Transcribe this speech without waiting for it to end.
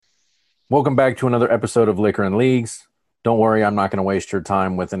Welcome back to another episode of Liquor and Leagues. Don't worry, I'm not going to waste your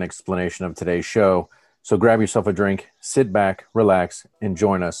time with an explanation of today's show. So grab yourself a drink, sit back, relax, and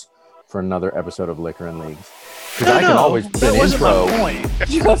join us for another episode of Liquor and Leagues. Because I can always put an intro.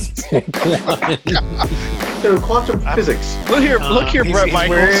 Just pick one. So quantum physics. Look here, Brett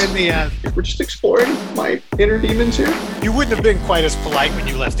Michaels. We're just exploring my inner demons here. You wouldn't have been quite as polite when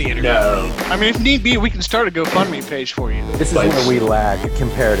you left the interview. No. I mean, if need be, we can start a GoFundMe page for you. This is where we lack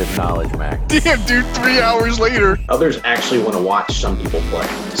comparative knowledge, Mac. Damn, dude, 3 hours later. Others actually want to watch some people play.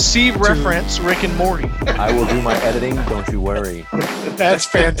 See reference Rick and Morty. I will do my editing, don't you worry. That's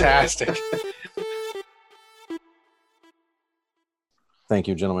fantastic. Thank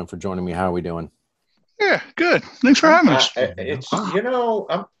you, gentlemen, for joining me. How are we doing? Yeah, good. Thanks for having us. I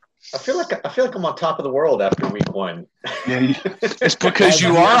feel like I'm on top of the world after week one. Yeah, it's because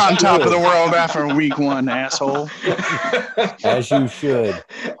you are on top of the world after week one, asshole. As you should.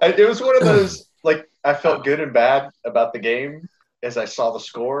 It was one of those, like, I felt good and bad about the game as I saw the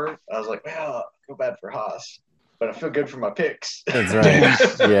score. I was like, well, I feel bad for Haas, but I feel good for my picks. That's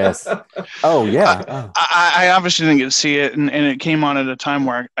right. Yes. Oh, yeah. I obviously didn't get to see it, and it came on at a time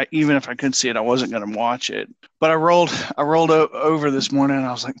where even if I could see it, I wasn't going to watch it. But I rolled over this morning, and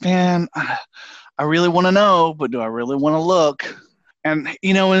I was like, man, I really want to know, but do I really want to look? And, and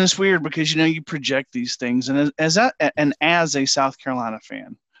it's weird because, you project these things. And as a South Carolina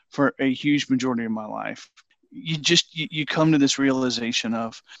fan for a huge majority of my life, you come to this realization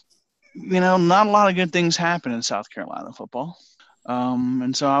of, not a lot of good things happen in South Carolina football.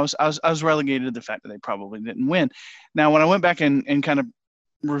 And so I was relegated to the fact that they probably didn't win. Now, when I went back and kind of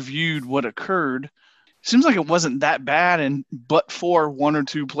reviewed what occurred, it seems like it wasn't that bad. But for one or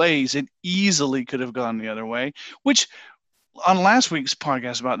two plays, it easily could have gone the other way, which on last week's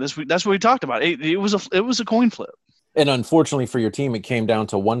podcast about this week, that's what we talked about. It was a coin flip. And unfortunately for your team, it came down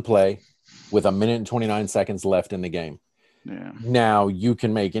to one play with 1 minute and 29 seconds left in the game. Yeah. Now you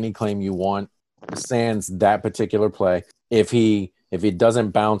can make any claim you want sans that particular play. If it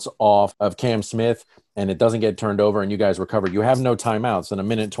doesn't bounce off of Cam Smith and it doesn't get turned over and you guys recover, you have no timeouts in 1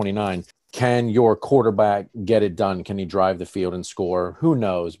 minute 29. Can your quarterback get it done? Can he drive the field and score? Who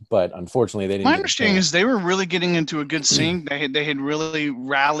knows? But unfortunately, they didn't. My understanding is they were really getting into a good sync. They had really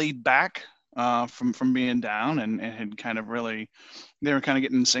rallied back from being down and had kind of really they were kind of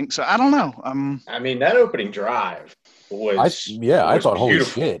getting in sync. So I don't know. I mean, that opening drive was I thought holy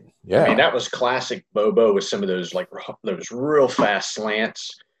beautiful. Shit. Yeah. I mean, that was classic Bobo with some of those those real fast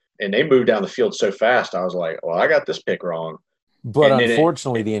slants, and they moved down the field so fast. I was like, well, I got this pick wrong. But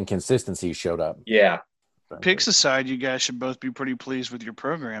unfortunately, the inconsistency showed up. Yeah. Picks aside, you guys should both be pretty pleased with your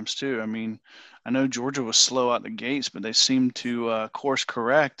programs, too. I mean, I know Georgia was slow out the gates, but they seemed to course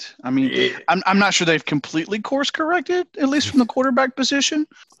correct. I mean, I'm not sure they've completely course corrected, at least from the quarterback position.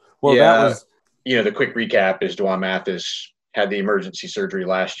 Well, yeah, that was the quick recap is Dwan Mathis had the emergency surgery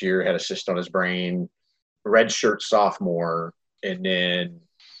last year, had a cyst on his brain, redshirt sophomore, and then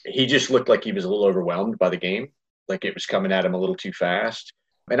he just looked like he was a little overwhelmed by the game. Like it was coming at him a little too fast.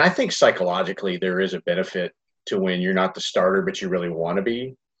 And I think psychologically there is a benefit to when you're not the starter, but you really want to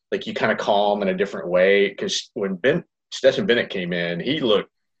be. Like you kind of calm in a different way. Because when Stetson Bennett came in, he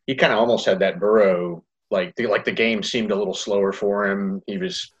kind of almost had that Burrow, like the game seemed a little slower for him. He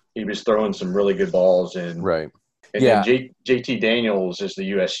was throwing some really good balls. And right. And then JT Daniels is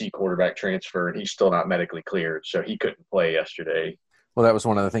the USC quarterback transfer, and he's still not medically cleared, so he couldn't play yesterday. Well, that was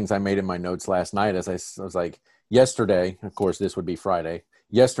one of the things I made in my notes last night as I was like, yesterday, of course, this would be Friday.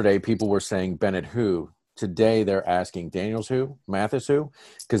 Yesterday, people were saying Bennett who. Today, they're asking Daniels who, Mathis who,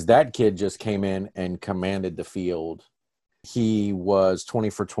 because that kid just came in and commanded the field. He was 20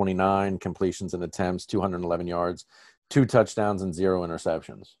 for 29 completions and attempts, 211 yards, 2 touchdowns, and 0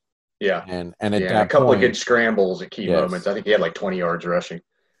 interceptions. Yeah. And at that a couple point, of good scrambles at key moments. I think he had like 20 yards rushing.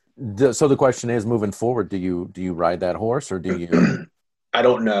 So the question is, moving forward, do you ride that horse or do you? I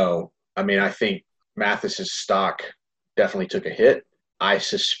don't know. I mean, I think Mathis's stock definitely took a hit. I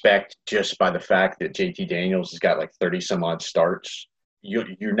suspect just by the fact that JT Daniels has got like 30 some odd starts, you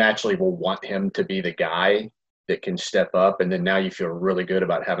naturally will want him to be the guy that can step up. And then now you feel really good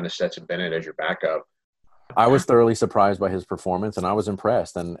about having a Stetson Bennett as your backup. I was thoroughly surprised by his performance, and I was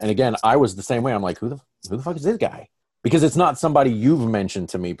impressed. And again, I was the same way. I'm like, who the fuck is this guy? Because it's not somebody you've mentioned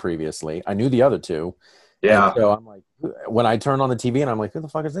to me previously. I knew the other two. Yeah. And so I'm like, when I turn on the TV and I'm like, who the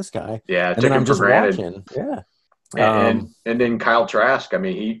fuck is this guy? Yeah. And then I'm just watching. Yeah. And then Kyle Trask. I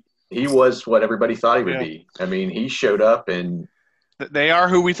mean, he was what everybody thought he would be. I mean, he showed up and they are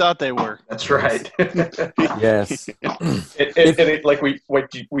who we thought they were. That's right. Yes. Like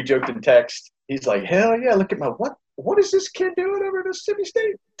we joked in text. He's like, hell yeah! Look at my what is this kid doing over at Mississippi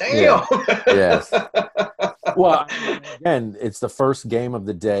State? Damn. Yeah. Yes. Well, again, it's the first game of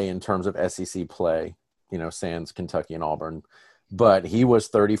the day in terms of SEC play, sans Kentucky and Auburn. But he was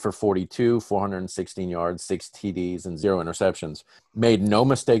 30 for 42, 416 yards, 6 TDs, and 0 interceptions. Made no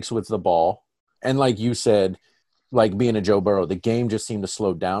mistakes with the ball. And like you said, like being a Joe Burrow, the game just seemed to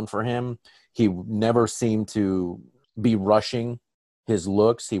slow down for him. He never seemed to be rushing his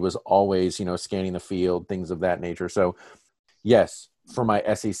looks. He was always, scanning the field, things of that nature. So, yes, for my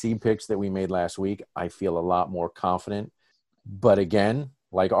SEC picks that we made last week, I feel a lot more confident. But again,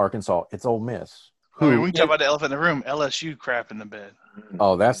 like Arkansas, it's Ole Miss. We can talk about the elephant in the room. LSU crap in the bed.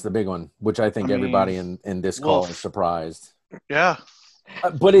 Oh, that's the big one, which I think everybody in this call is surprised. Yeah.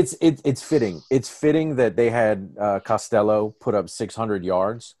 But it's fitting. It's fitting that they had Costello put up 600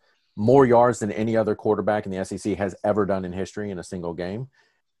 yards, more yards than any other quarterback in the SEC has ever done in history in a single game.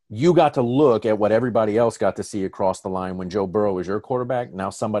 You got to look at what everybody else got to see across the line when Joe Burrow was your quarterback.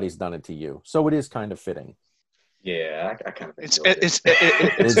 Now somebody's done it to you. So it is kind of fitting. Yeah, I kind of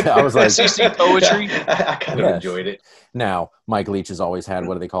I was like, SEC poetry. I kind of enjoyed it. Now, Mike Leach has always had,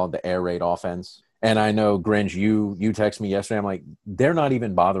 what do they call it, the air raid offense. And I know, Grinch, you texted me yesterday. I'm like, they're not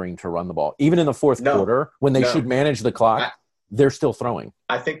even bothering to run the ball. Even in the fourth quarter, when they should manage the clock, they're still throwing.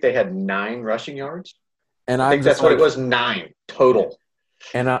 I think they had 9 rushing yards. And I think that's what it was, 9 total.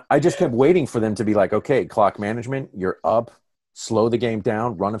 And I just kept waiting for them to be like, okay, clock management, you're up. Slow the game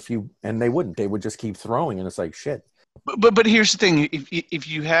down, run a few, and they wouldn't. They would just keep throwing, and it's like shit. But here's the thing: if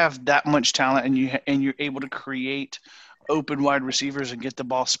you have that much talent and you're able to create open wide receivers and get the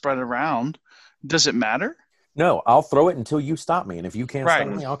ball spread around, does it matter? No, I'll throw it until you stop me, and if you can't stop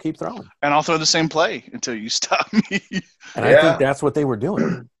me, I'll keep throwing. And I'll throw the same play until you stop me. And I think that's what they were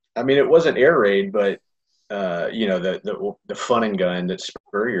doing. I mean, it wasn't air raid, but the fun and gun that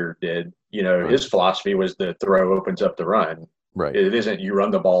Spurrier did. His philosophy was the throw opens up the run. Right. It isn't you run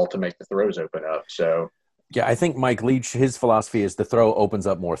the ball to make the throws open up. So yeah, I think Mike Leach, his philosophy is the throw opens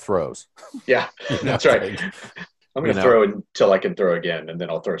up more throws. Yeah, that's right. I'm going to throw until I can throw again, and then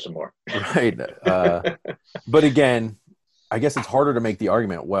I'll throw some more. Right. But again, I guess it's harder to make the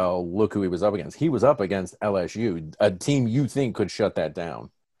argument, well, look who he was up against. He was up against LSU, a team you think could shut that down.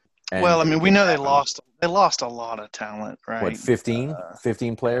 And well, I mean, we know they lost a lot of talent, right? What, 15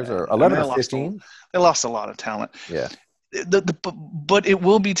 players or 11 or 15? They lost a lot of talent. Yeah. But it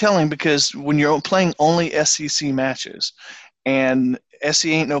will be telling because when you're playing only SEC matches and SC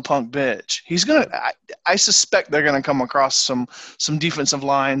ain't no punk bitch, I suspect they're gonna come across some defensive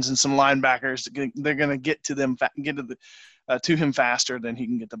lines and some linebackers. They're gonna get to them, to him faster than he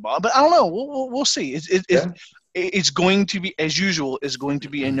can get the ball. But I don't know. We'll see. It's going to be, as usual, is going to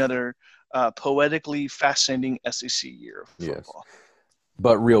be another poetically fascinating SEC year of football. Yes.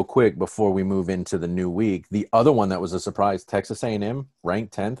 But real quick, before we move into the new week, the other one that was a surprise, Texas A&M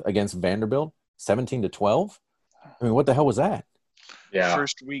ranked 10th against Vanderbilt, 17-12. I mean, what the hell was that? Yeah.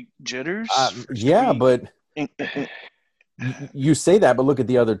 First week jitters? But you say that, but look at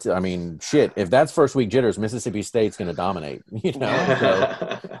the other I mean, shit, if that's first week jitters, Mississippi State's going to dominate,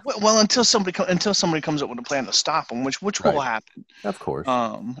 So. Well, until somebody comes up with a plan to stop them, which will happen. Of course.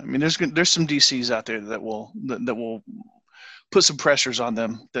 I mean, there's some DCs out there that will put some pressures on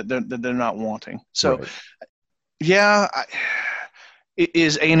them that they're not wanting. So,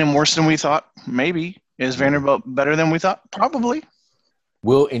 is A&M worse than we thought? Maybe. Is Vanderbilt better than we thought? Probably.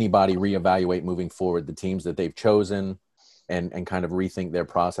 Will anybody reevaluate moving forward the teams that they've chosen and kind of rethink their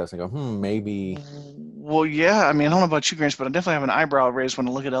process and go, maybe? Well, yeah. I mean, I don't know about you, Grinch, but I definitely have an eyebrow raised when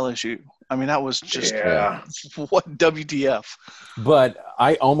I look at LSU. I mean, that was just what WTF. But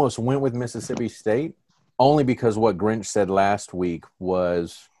I almost went with Mississippi State only because what Grinch said last week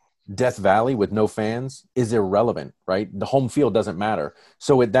was Death Valley with no fans is irrelevant, right? The home field doesn't matter.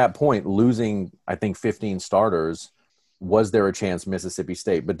 So at that point, losing, I think, 15 starters, was there a chance Mississippi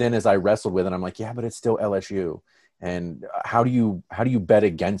State? But then as I wrestled with it, I'm like, yeah, but it's still LSU. And how do you bet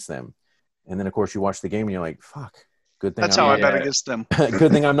against them? And then, of course, you watch the game and you're like, fuck, good thing. That's how I bet against them.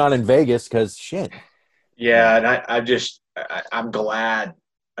 Good thing I'm not in Vegas because shit. Yeah, and I'm glad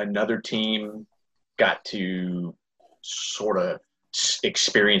another team got to sort of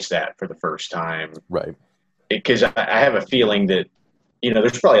experience that for the first time. Right. Because I have a feeling that,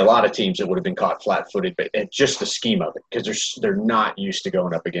 there's probably a lot of teams that would have been caught flat-footed, but it's just the scheme of it because they're not used to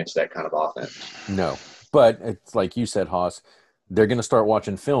going up against that kind of offense. No. But it's like you said, Haas, they're gonna start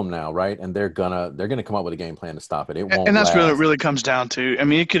watching film now, right? And they're gonna come up with a game plan to stop it. It won't. And that's last. what it really comes down to. I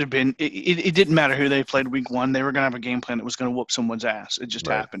mean, it could have been. It didn't matter who they played week one. They were going to have a game plan that was going to whoop someone's ass. It just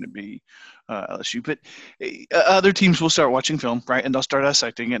Right. happened to be LSU. But other teams will start watching film, right? And they'll start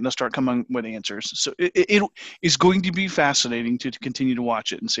dissecting it, and they'll start coming with answers. So it is going to be fascinating to continue to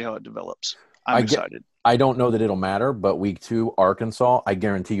watch it and see how it develops. I'm excited. I don't know that it'll matter, but week 2, Arkansas, I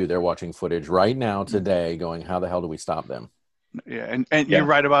guarantee you they're watching footage right now today going, how the hell do we stop them? Yeah, and you're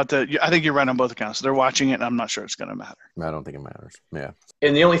right about that. I think you're right on both accounts. They're watching it, and I'm not sure it's going to matter. I don't think it matters. Yeah.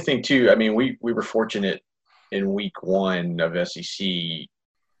 And the only thing, too, I mean, we were fortunate in week 1 of SEC.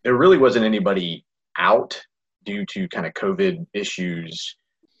 There really wasn't anybody out due to kind of COVID issues.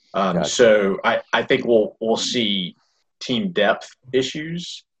 Gotcha. So I think we'll see team depth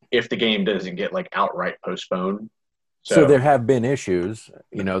issues if the game doesn't get like outright postponed. So there have been issues.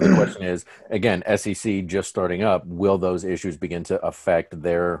 The question is, again, SEC just starting up, will those issues begin to affect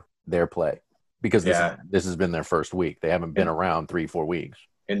their play? Because this has been their first week. They haven't been around 3-4 weeks.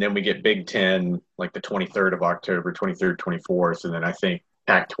 And then we get Big Ten like the 23rd of October, 23rd, 24th. And then I think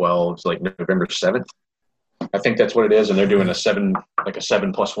Pac-12 is like November 7th. I think that's what it is. And they're doing a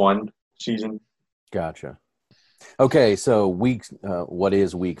 7+1 season. Gotcha. Okay, so what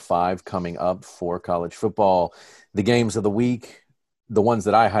is week 5 coming up for college football? The games of the week, the ones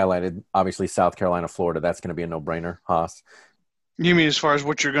that I highlighted, obviously South Carolina, Florida, that's going to be a no-brainer, Haas. You mean as far as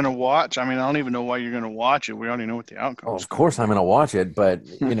what you're going to watch? I mean, I don't even know why you're going to watch it. We already know what the outcome is. Of course I'm going to watch it, but,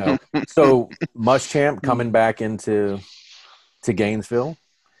 so Muschamp coming back to Gainesville,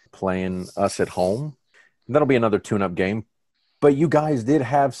 playing us at home. That'll be another tune-up game. But you guys did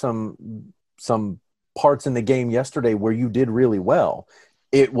have some parts in the game yesterday where you did really well.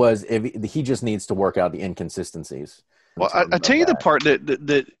 It was he just needs to work out the inconsistencies. Well, I tell you the part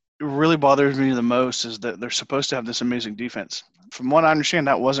that really bothers me the most is that they're supposed to have this amazing defense. From what I understand,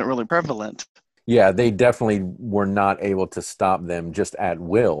 that wasn't really prevalent. Yeah, they definitely were not able to stop them just at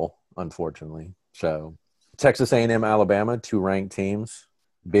will, unfortunately. So Texas A&M, Alabama, 2 ranked teams,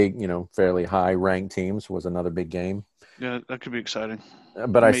 big, fairly high ranked teams, was another big game. Yeah, that could be exciting.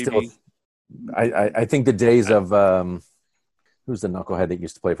 But I think the days of who's the knucklehead that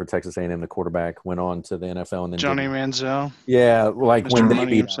used to play for Texas A&M, the quarterback, went on to the NFL and then Johnny Manziel. Yeah, like Mr. when they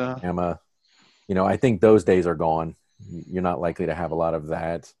Money beat himself. Alabama, I think those days are gone. You're not likely to have a lot of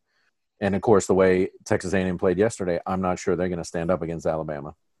that. And of course, the way Texas A&M played yesterday, I'm not sure they're going to stand up against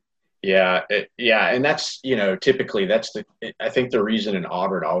Alabama. Yeah, and that's typically I think the reason in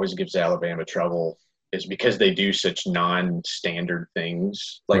Auburn always gives Alabama trouble is because they do such non-standard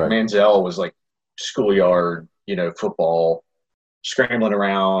things. Like Right. Manziel was like schoolyard, football, scrambling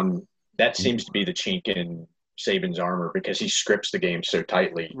around. That seems to be the chink in Saban's armor because he scripts the game so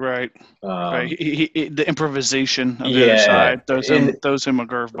tightly. Right. Right. The improvisation of the other side throws him a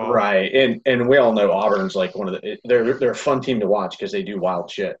curveball. Right. And we all know Auburn's like they're a fun team to watch because they do wild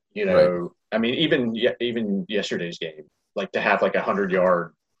shit. Right. I mean, even yesterday's game, like to have like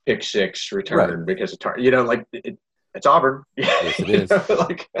 100-yard pick six return because it's Auburn. Yes, it is.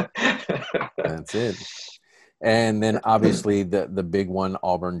 That's it. And then obviously the big one,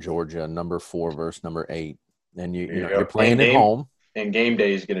 Auburn, Georgia, number 4 versus number 8. And you're playing at home. And game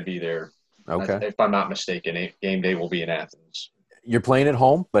day is going to be there. Okay. If I'm not mistaken, game day will be in Athens. You're playing at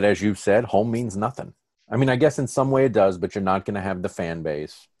home, but as you've said, home means nothing. I mean, I guess in some way it does, but you're not going to have the fan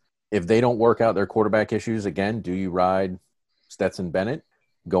base. If they don't work out their quarterback issues, again, do you ride Stetson Bennett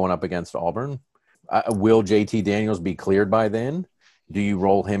going up against Auburn? Will JT Daniels be cleared by then? Do you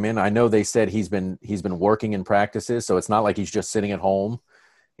roll him in? I know they said he's been working in practices, so it's not like he's just sitting at home,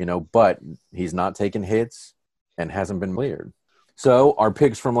 but he's not taking hits and hasn't been cleared. So our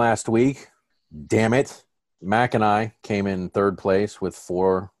picks from last week, damn it, Mac and I came in 3rd place with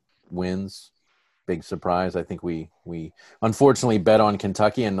 4 wins. Big surprise. I think we unfortunately bet on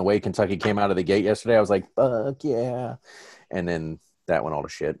Kentucky, and the way Kentucky came out of the gate yesterday, I was like, fuck yeah. And then that went all to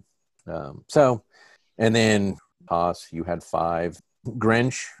shit. And then Haas, you had 5.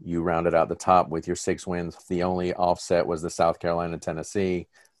 Grinch, you rounded out the top with your 6 wins. The only offset was the South Carolina-Tennessee.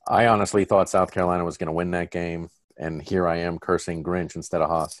 I honestly thought South Carolina was going to win that game, and here I am cursing Grinch instead of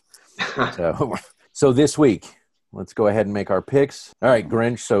Haas. So this week, let's go ahead and make our picks. All right,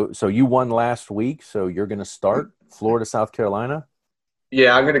 Grinch, so you won last week, so you're going to start Florida, South Carolina?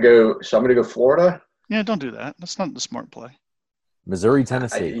 Yeah, I'm going to go Florida. Yeah, don't do that. That's not the smart play. Missouri,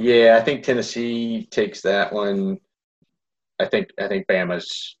 Tennessee. I think Tennessee takes that one. I think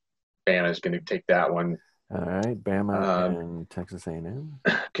Bama's going to take that one. All right, Bama and Texas A&M.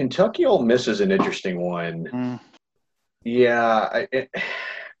 Kentucky Ole Miss is an interesting one. Yeah,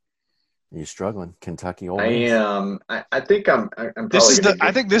 You struggling? Kentucky, Ole I Miss? am. I think I'm This probably is gonna the.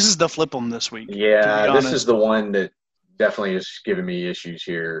 I think this is the flip 'em this week. yeah, To be this honest. is the one that definitely is giving me issues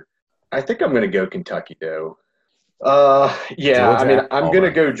here. I think I'm gonna go Kentucky though. Yeah, I Georgia, mean, at I'm gonna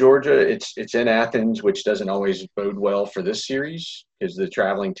Auburn. go Georgia. It's in Athens, which doesn't always bode well for this series because the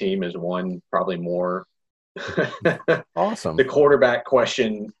traveling team has won probably more. Awesome. The quarterback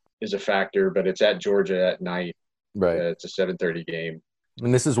question is a factor, but it's at Georgia at night. Right. It's a 7:30 game.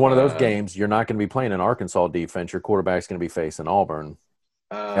 And this is one of those Um, games you're not going to be playing an Arkansas defense. Your quarterback's going to be facing Auburn.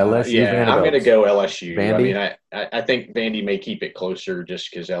 LSU, Yeah, I'm going to Vanderbilt. go LSU. I Vandy? mean, I think Vandy may keep it closer just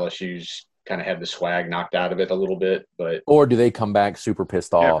because LSU's kind of had the swag knocked out of it a little bit. But Or do they come back super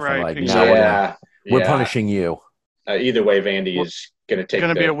pissed Yeah, off and right, like, exactly. now we're yeah. punishing you? Either way, Vandy is going to take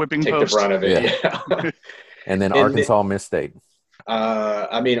Be a whipping take post. the brunt of it. Yeah. Yeah. And then And Arkansas, Miss State.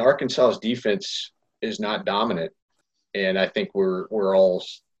 I mean, Arkansas's defense is not dominant, and I think we're all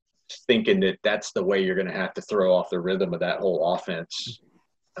thinking that that's the way you're going to have to throw off the rhythm of that whole offense.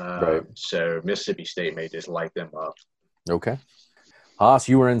 Right. So Mississippi State may just light them up. Okay. Haas,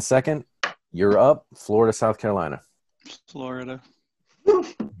 you were in second. You're up. Florida, South Carolina. Florida.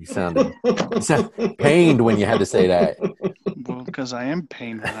 You sounded pained when you had to say that. Well, because I am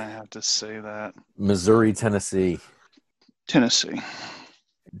pained when I have to say that. Missouri, Tennessee, Tennessee.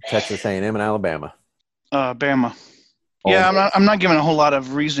 Texas A&M, and Alabama. Bama. Yeah, I'm not giving a whole lot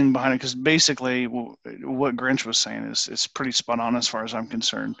of reasoning behind it because basically what Grinch was saying is pretty spot on as far as I'm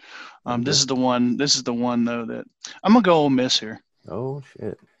concerned. This is the one though that I'm gonna go Ole Miss here. Oh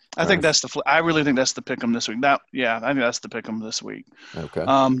shit! I think that's I really think that's the pick 'em this week. I think that's the pick 'em this week. Okay.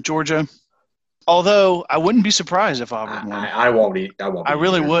 Georgia. Although I wouldn't be surprised if Auburn won. I won't be. I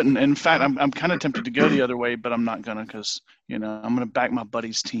really wouldn't. In fact, I'm kind of tempted to go the other way, but I'm not gonna because I'm gonna back my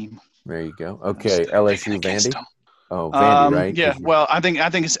buddy's team. There you go. Okay, LSU, Vandy. Them. Oh, Vandy, right? Yeah. Well, I think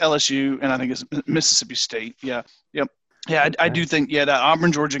it's LSU and I think it's Mississippi State. Yeah. Yep. Yeah, I do think that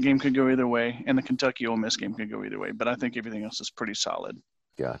Auburn Georgia game could go either way, and the Kentucky Ole Miss game could go either way. But I think everything else is pretty solid.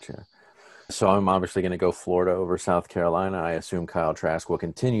 Gotcha. So I'm obviously going to go Florida over South Carolina. I assume Kyle Trask will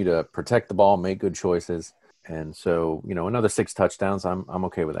continue to protect the ball, make good choices, and so another 6 touchdowns. I'm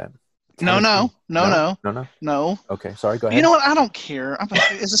okay with that. No. Okay, sorry. Go ahead. You know what? I don't care.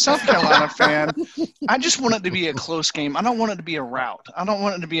 As a South Carolina fan, I just want it to be a close game. I don't want it to be a rout. I don't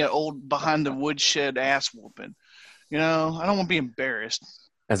want it to be an old behind the woodshed ass whooping. I don't want to be embarrassed.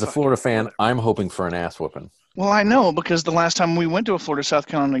 As a Florida fan, I'm hoping for an ass whooping. Well, I know because the last time we went to a Florida-South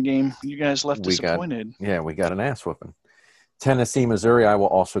Carolina game, you guys left disappointed. We got an ass whooping. Tennessee, Missouri, I will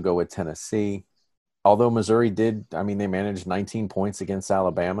also go with Tennessee. Although Missouri they managed 19 points against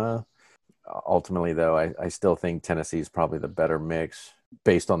Alabama. Ultimately, though, I still think Tennessee is probably the better mix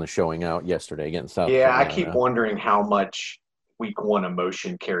based on the showing out yesterday against South Carolina. I keep wondering how much week 1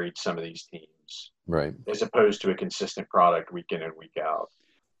 emotion carried some of these teams. Right. As opposed to a consistent product week in and week out.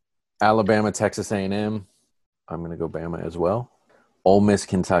 Alabama, Texas A&M. I'm going to go Bama as well. Ole Miss,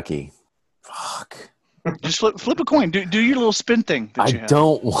 Kentucky. Fuck. Just flip a coin. Do your little spin thing. I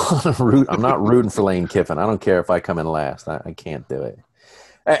don't want to root. I'm not rooting for Lane Kiffin. I don't care if I come in last. I can't do it.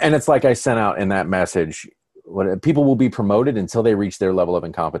 And it's like I sent out in that message. People will be promoted until they reach their level of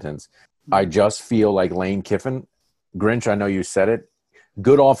incompetence. I just feel like Lane Kiffin, Grinch, I know you said it,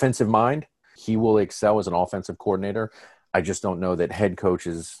 good offensive mind. He will excel as an offensive coordinator. I just don't know that head coach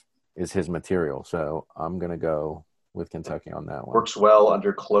is his material. So I'm going to go with Kentucky on that one. Works well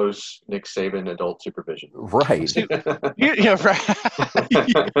under close Nick Saban adult supervision. Right. Yeah,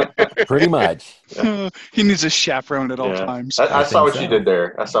 right. Pretty much. He needs a chaperone at all times. I saw what you did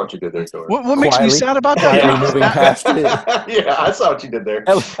there. Thor. What makes me sad about that? Moving past it. Yeah, I saw what you did there.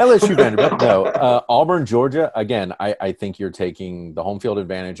 LSU Vanderbilt. No. Auburn, Georgia. Again, I think you're taking the home field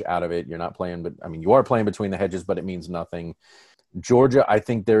advantage out of it. You're not playing, you are playing between the hedges, but it means nothing. Georgia, I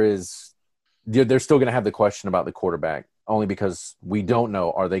think they're still going to have the question about the quarterback, only because we don't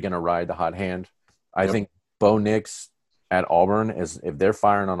know, are they going to ride the hot hand? I think Bo Nix at Auburn, if they're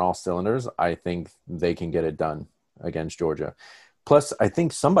firing on all cylinders, I think they can get it done against Georgia. Plus, I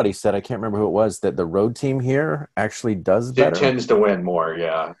think somebody said, I can't remember who it was, that the road team here actually does better. It tends to win more,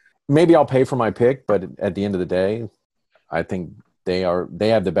 yeah. Maybe I'll pay for my pick, but at the end of the day, I think they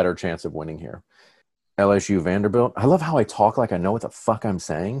have the better chance of winning here. LSU Vanderbilt. I love how I talk like I know what the fuck I'm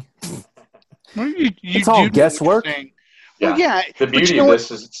saying. It's all guesswork. Well, yeah. The beauty of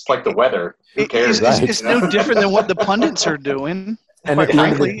this is it's like the weather. Who cares? It's no different than what the pundits are doing. And quite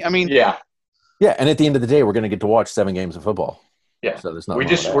frankly, yeah. And at the end of the day, we're going to get to watch 7 games of football. Yeah. So there's not.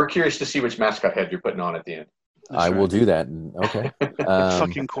 We're curious to see which mascot head you're putting on at the end. I will do that. Okay.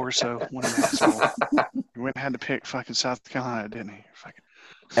 Fucking Corso. What an asshole. You went and had to pick fucking South Carolina, didn't he? Fucking.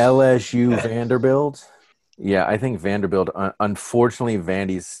 LSU Vanderbilt. Yeah, I think Vanderbilt. Unfortunately,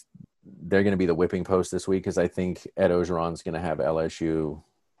 they're going to be the whipping post this week because I think Ed Ogeron's going to have LSU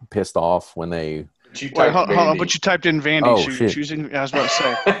pissed off when they. Wait, hold on, but you typed in Vandy. Oh, shit. Choosing, I was about to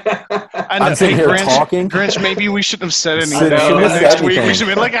say. I'm sitting here talking. Grinch, maybe we shouldn't have said anything. Next week we should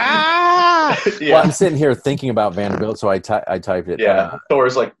have been like, Yeah. Well, I'm sitting here thinking about Vanderbilt, so I typed it. Yeah.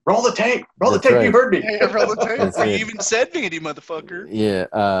 Thor's like, roll the tape. Roll the tape. Right. You heard me. Yeah, roll the tape. You even said Vandy, motherfucker.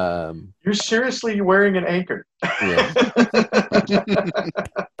 Yeah. You're seriously wearing an anchor. Yeah.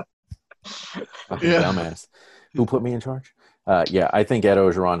 Dumbass. Who put me in charge? Yeah, I think Ed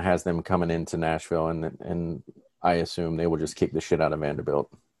Ogeron has them coming into Nashville, and I assume they will just kick the shit out of Vanderbilt.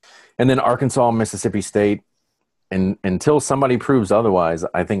 And then Arkansas, Mississippi State, and until somebody proves otherwise,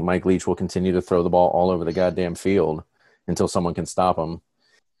 I think Mike Leach will continue to throw the ball all over the goddamn field until someone can stop him.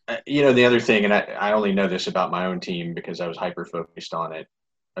 The other thing, and I only know this about my own team because I was hyper-focused on it.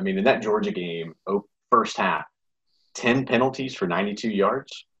 I mean, in that Georgia game, first half, 10 penalties for 92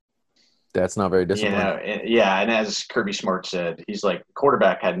 yards. That's not very disciplined. And as Kirby Smart said, he's like,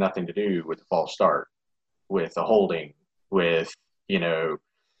 quarterback had nothing to do with the false start, with the holding, with,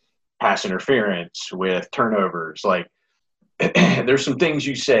 pass interference, with turnovers. Like, there's some things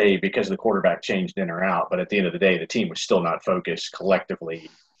you say because the quarterback changed in or out, but at the end of the day, the team was still not focused collectively.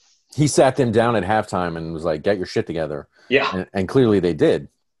 He sat them down at halftime and was like, get your shit together. Yeah. And clearly they did.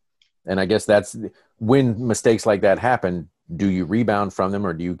 And I guess that's when mistakes like that happen. Do you rebound from them,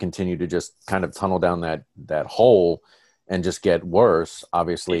 or do you continue to just kind of tunnel down that hole and just get worse?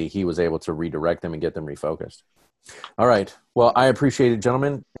 Obviously, he was able to redirect them and get them refocused. All right. Well, I appreciate it,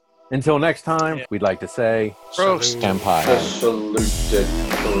 gentlemen. Until next time, we'd like to say, Prost. Empire. Salute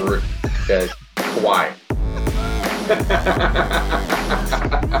Hawaii.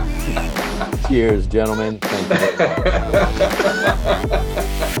 Cheers, gentlemen. Thank you very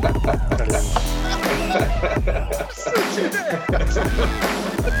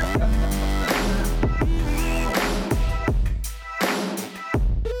much.